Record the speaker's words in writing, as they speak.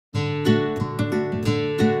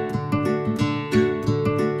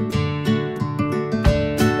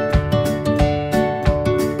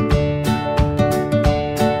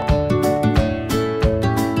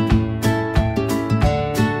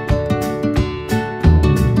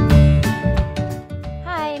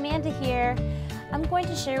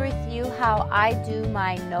share with you how I do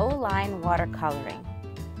my no-line watercoloring.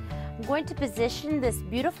 I'm going to position this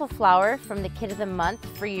beautiful flower from the Kit of the Month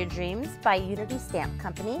for Your Dreams by Unity Stamp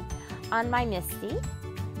Company on my Misty.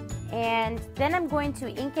 And then I'm going to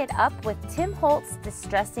ink it up with Tim Holtz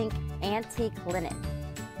Distress Ink Antique Linen.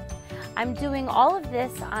 I'm doing all of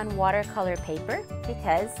this on watercolor paper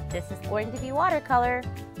because this is going to be watercolor.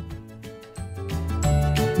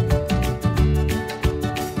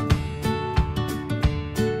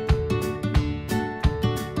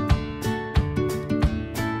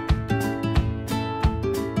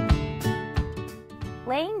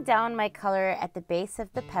 Laying down my color at the base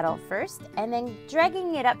of the petal first and then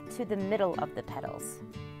dragging it up to the middle of the petals,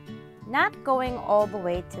 not going all the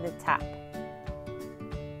way to the top.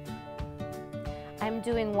 I'm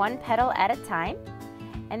doing one petal at a time,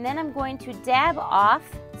 and then I'm going to dab off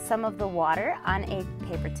some of the water on a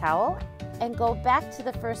paper towel and go back to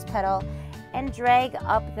the first petal and drag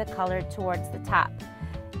up the color towards the top.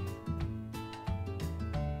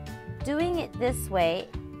 Doing it this way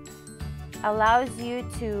allows you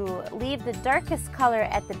to leave the darkest color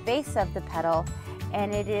at the base of the petal,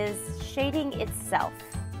 and it is shading itself.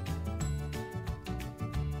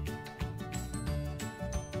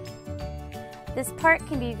 This part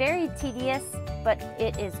can be very tedious, but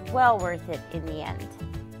it is well worth it in the end.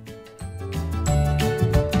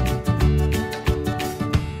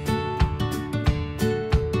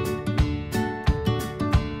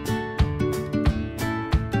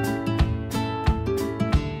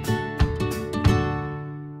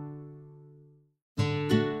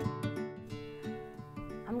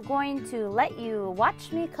 I'm going to let you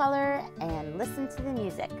watch me color and listen to the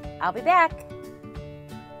music. I'll be back.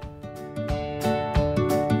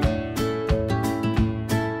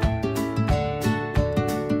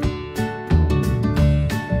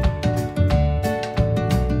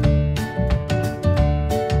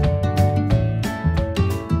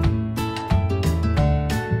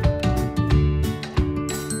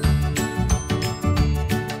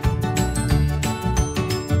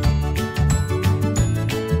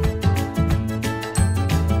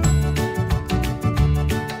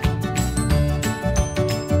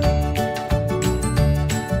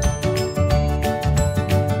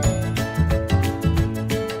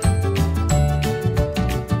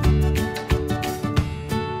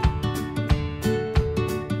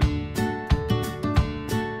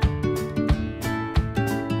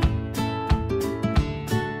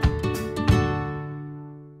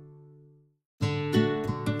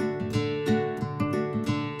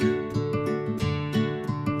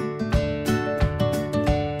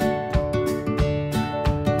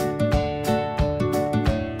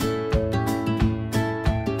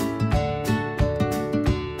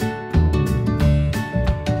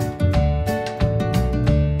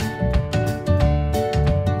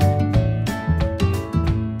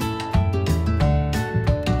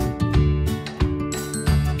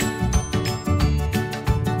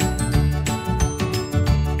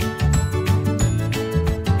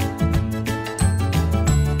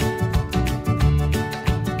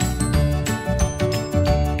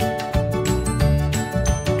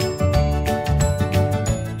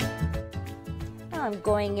 I'm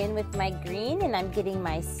going in with my green and I'm getting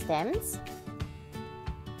my stems.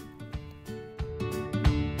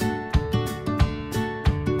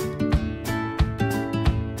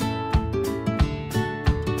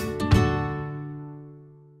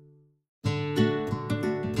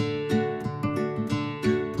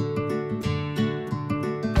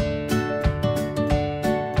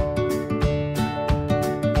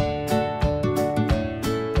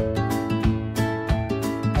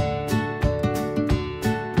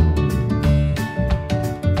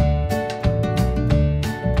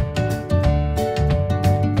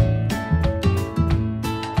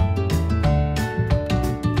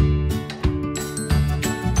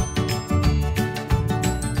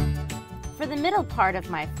 Middle part of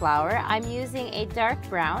my flower, I'm using a dark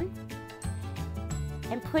brown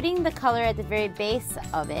and putting the color at the very base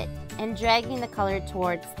of it and dragging the color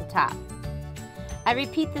towards the top. I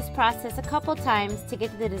repeat this process a couple times to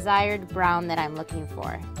get to the desired brown that I'm looking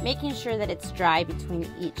for, making sure that it's dry between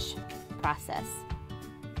each process.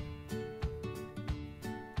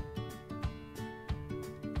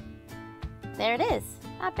 There it is.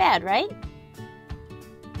 Not bad, right?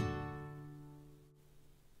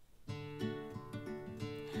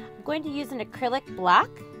 I'm going to use an acrylic block,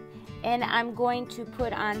 and I'm going to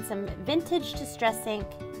put on some vintage distress ink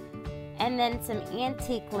and then some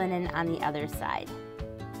antique linen on the other side.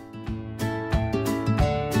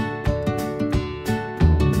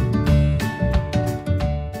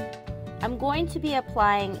 I'm going to be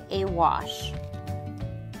applying a wash.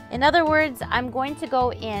 In other words, I'm going to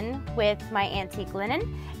go in with my antique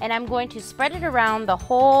linen and I'm going to spread it around the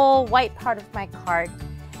whole white part of my card,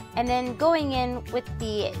 and then going in with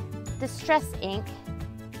the Distress ink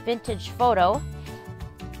Vintage Photo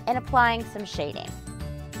and applying some shading.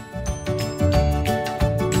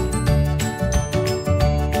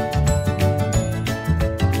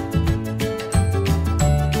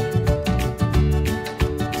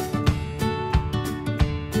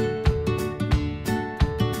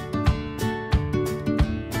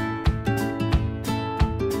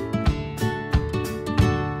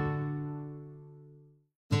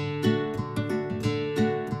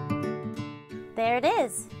 There it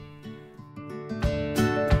is.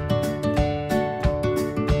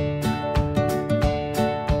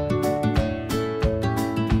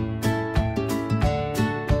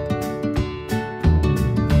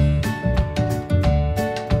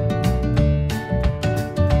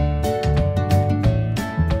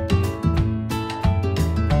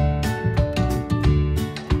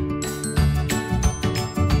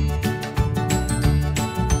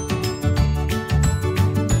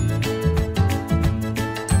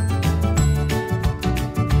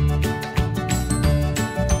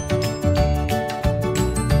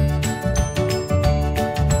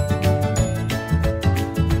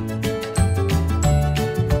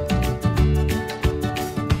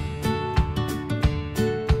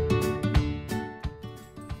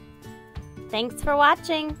 Thanks for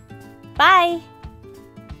watching. Bye!